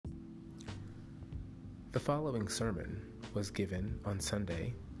The following sermon was given on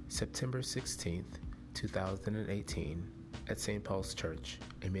Sunday, September 16th, 2018, at St. Paul's Church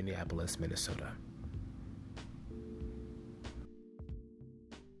in Minneapolis, Minnesota.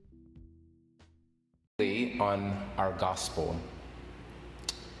 On our gospel.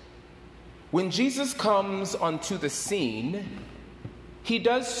 When Jesus comes onto the scene, he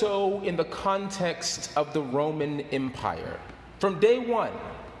does so in the context of the Roman Empire. From day one,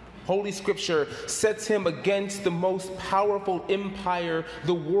 Holy Scripture sets him against the most powerful empire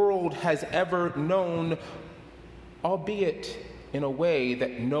the world has ever known, albeit in a way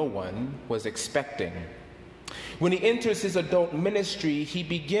that no one was expecting. When he enters his adult ministry, he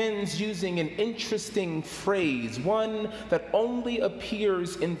begins using an interesting phrase, one that only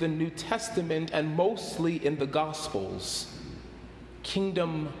appears in the New Testament and mostly in the Gospels: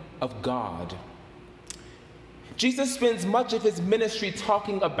 Kingdom of God. Jesus spends much of his ministry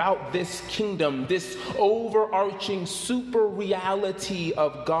talking about this kingdom, this overarching super reality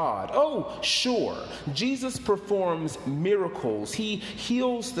of God. Oh, sure, Jesus performs miracles. He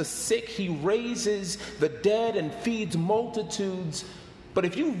heals the sick, he raises the dead and feeds multitudes. But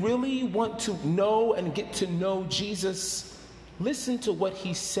if you really want to know and get to know Jesus, listen to what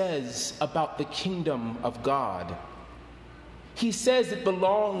he says about the kingdom of God. He says it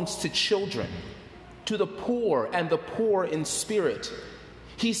belongs to children, to the poor and the poor in spirit.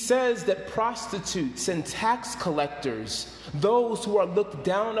 He says that prostitutes and tax collectors, those who are looked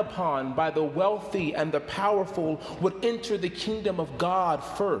down upon by the wealthy and the powerful, would enter the kingdom of God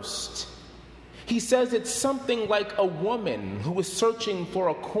first. He says it's something like a woman who is searching for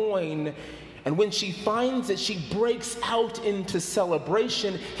a coin, and when she finds it, she breaks out into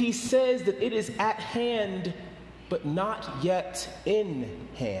celebration. He says that it is at hand, but not yet in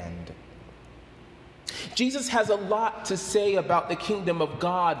hand. Jesus has a lot to say about the kingdom of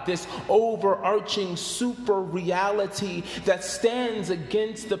God, this overarching super reality that stands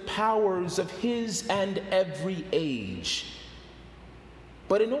against the powers of his and every age.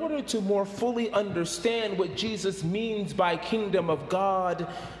 But in order to more fully understand what Jesus means by kingdom of God,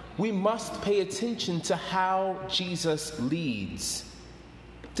 we must pay attention to how Jesus leads.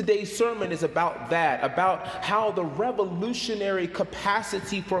 Today's sermon is about that, about how the revolutionary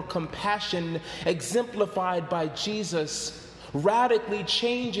capacity for compassion exemplified by Jesus radically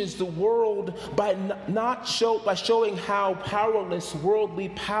changes the world by showing how powerless worldly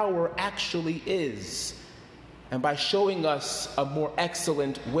power actually is, and by showing us a more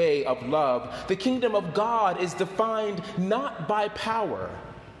excellent way of love. The kingdom of God is defined not by power,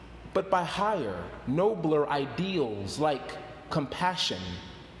 but by higher, nobler ideals like compassion,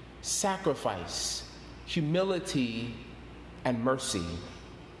 sacrifice, humility, and mercy.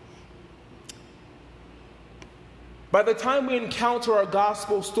 By the time we encounter our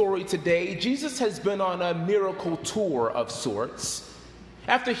gospel story today, Jesus has been on a miracle tour of sorts.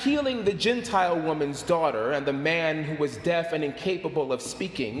 After healing the Gentile woman's daughter and the man who was deaf and incapable of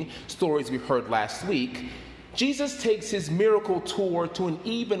speaking, stories we heard last week, Jesus takes his miracle tour to an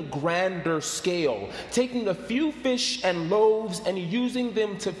even grander scale, taking a few fish and loaves and using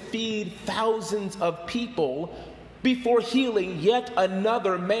them to feed thousands of people before healing yet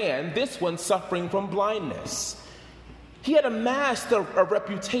another man, this one suffering from blindness. He had amassed a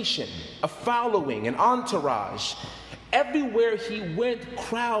reputation, a following, an entourage. Everywhere he went,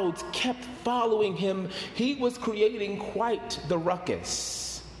 crowds kept following him. He was creating quite the ruckus.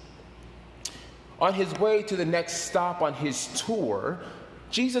 On his way to the next stop on his tour,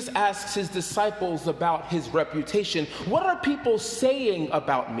 Jesus asks his disciples about his reputation. What are people saying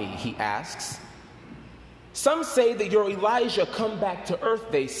about me, he asks. Some say that you're Elijah come back to earth,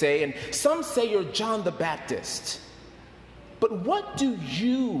 they say, and some say you're John the Baptist. But what do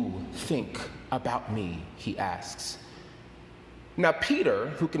you think about me, he asks. Now Peter,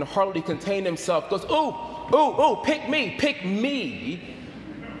 who can hardly contain himself, goes, pick me.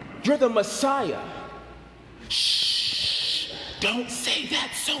 You're the Messiah. Shh, don't say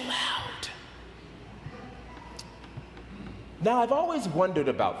that so loud. Now, I've always wondered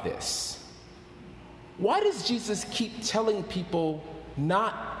about this. Why does Jesus keep telling people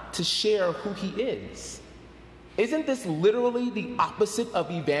not to share who he is? Isn't this literally the opposite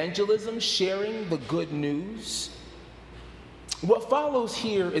of evangelism, sharing the good news? What follows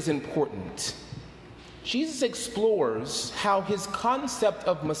here is important. Jesus explores how his concept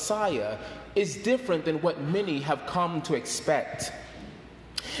of Messiah is different than what many have come to expect.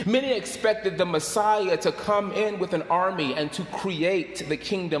 Many expected the Messiah to come in with an army and to create the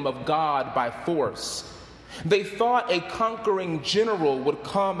kingdom of God by force. They thought a conquering general would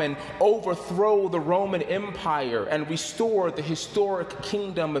come and overthrow the Roman Empire and restore the historic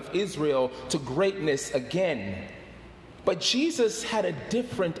kingdom of Israel to greatness again. But Jesus had a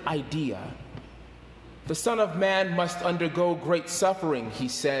different idea. The Son of Man must undergo great suffering, he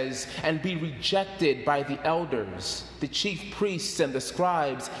says, and be rejected by the elders, the chief priests and the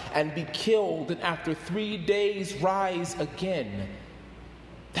scribes, and be killed, and after 3 days rise again.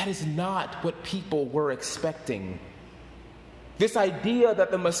 That is not what people were expecting. This idea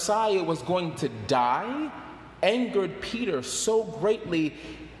that the Messiah was going to die angered Peter so greatly,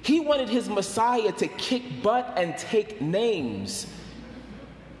 he wanted his Messiah to kick butt and take names.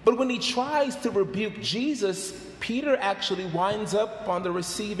 But when he tries to rebuke Jesus, Peter actually winds up on the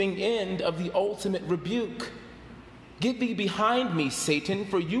receiving end of the ultimate rebuke. Get thee behind me, Satan,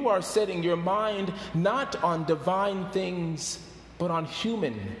 for you are setting your mind not on divine things, but on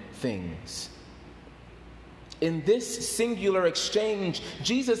human things. In this singular exchange,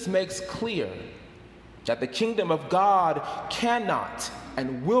 Jesus makes clear that the kingdom of God cannot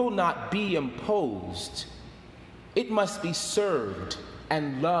and will not be imposed. It must be served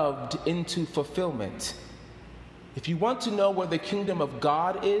and loved into fulfillment. If you want to know where the kingdom of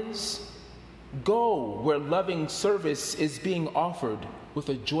God is, go where loving service is being offered with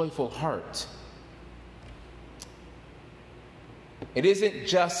a joyful heart. It isn't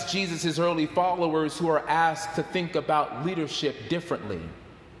just Jesus' early followers who are asked to think about leadership differently.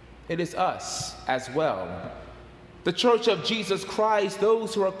 It is us as well. The Church of Jesus Christ,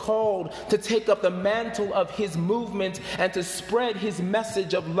 those who are called to take up the mantle of his movement and to spread his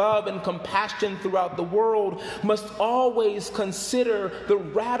message of love and compassion throughout the world, must always consider the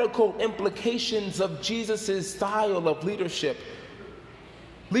radical implications of Jesus' style of leadership.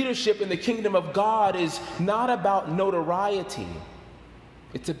 Leadership in the kingdom of God is not about notoriety.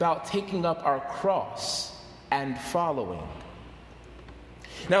 It's about taking up our cross and following.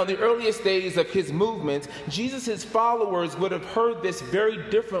 Now, in the earliest days of his movement, Jesus' followers would have heard this very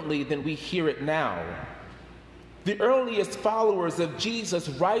differently than we hear it now. The earliest followers of Jesus,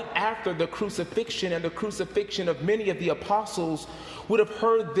 right after the crucifixion and the crucifixion of many of the apostles, would have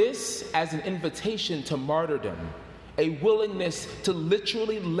heard this as an invitation to martyrdom, a willingness to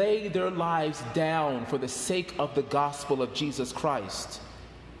literally lay their lives down for the sake of the gospel of Jesus Christ.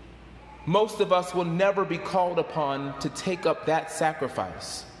 Most of us will never be called upon to take up that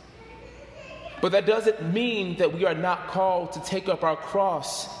sacrifice. But that doesn't mean that we are not called to take up our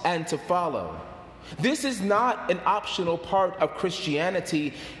cross and to follow. This is not an optional part of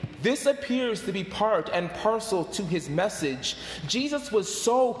Christianity. This appears to be part and parcel to his message. Jesus was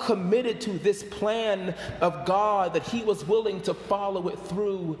so committed to this plan of God that he was willing to follow it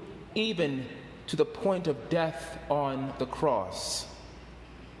through, even to the point of death on the cross.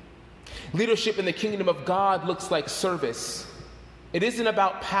 Leadership in the kingdom of God looks like service. It isn't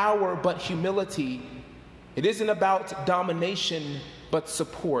about power, but humility. It isn't about domination, but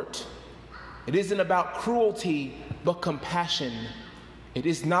support. It isn't about cruelty, but compassion. It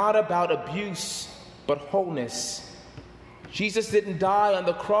is not about abuse, but wholeness. Jesus didn't die on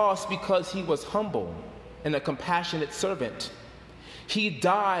the cross because he was humble and a compassionate servant. He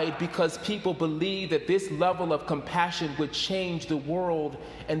died because people believed that this level of compassion would change the world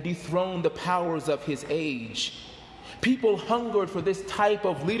and dethrone the powers of his age. People hungered for this type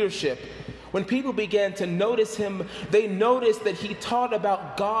of leadership. When people began to notice him, they noticed that he taught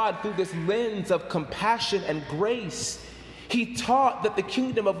about God through this lens of compassion and grace. He taught that the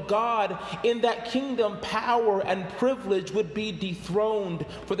kingdom of God, in that kingdom, power and privilege would be dethroned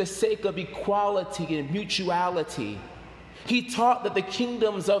for the sake of equality and mutuality. He taught that the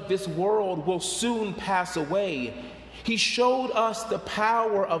kingdoms of this world will soon pass away. He showed us the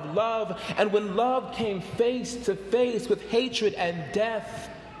power of love, and when love came face to face with hatred and death,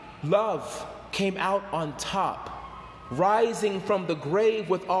 love came out on top, rising from the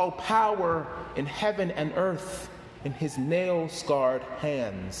grave with all power in heaven and earth in his nail-scarred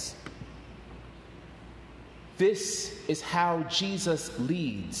hands. This is how Jesus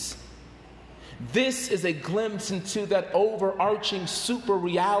leads. This is a glimpse into that overarching super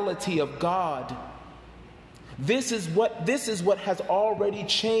reality of God. This is what has already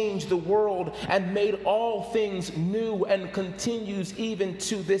changed the world and made all things new and continues even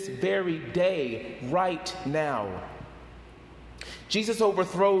to this very day, right now. Jesus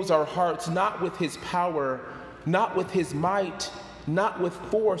overthrows our hearts not with his power, not with his might, not with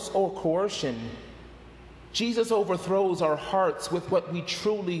force or coercion. Jesus overthrows our hearts with what we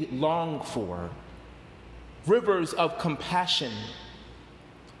truly long for. Rivers of compassion,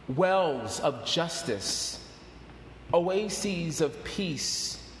 wells of justice, oases of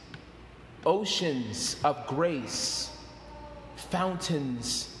peace, oceans of grace,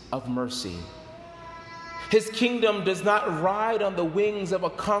 fountains of mercy. His kingdom does not ride on the wings of a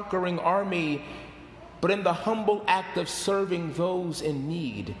conquering army, but in the humble act of serving those in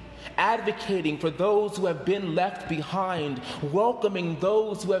need, advocating for those who have been left behind, welcoming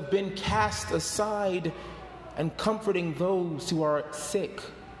those who have been cast aside, and comforting those who are sick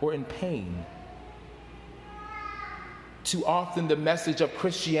or in pain. Too often, the message of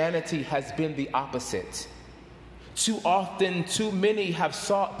Christianity has been the opposite. Too often, too many have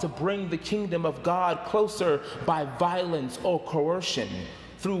sought to bring the kingdom of God closer by violence or coercion,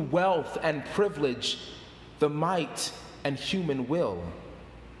 through wealth and privilege, the might and human will.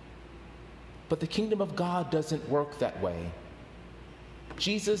 But the kingdom of God doesn't work that way.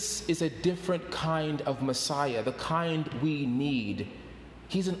 Jesus is a different kind of Messiah, the kind we need.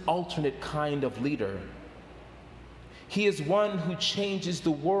 He's an alternate kind of leader. He is one who changes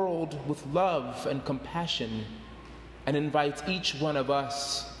the world with love and compassion and invites each one of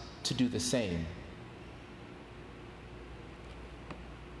us to do the same.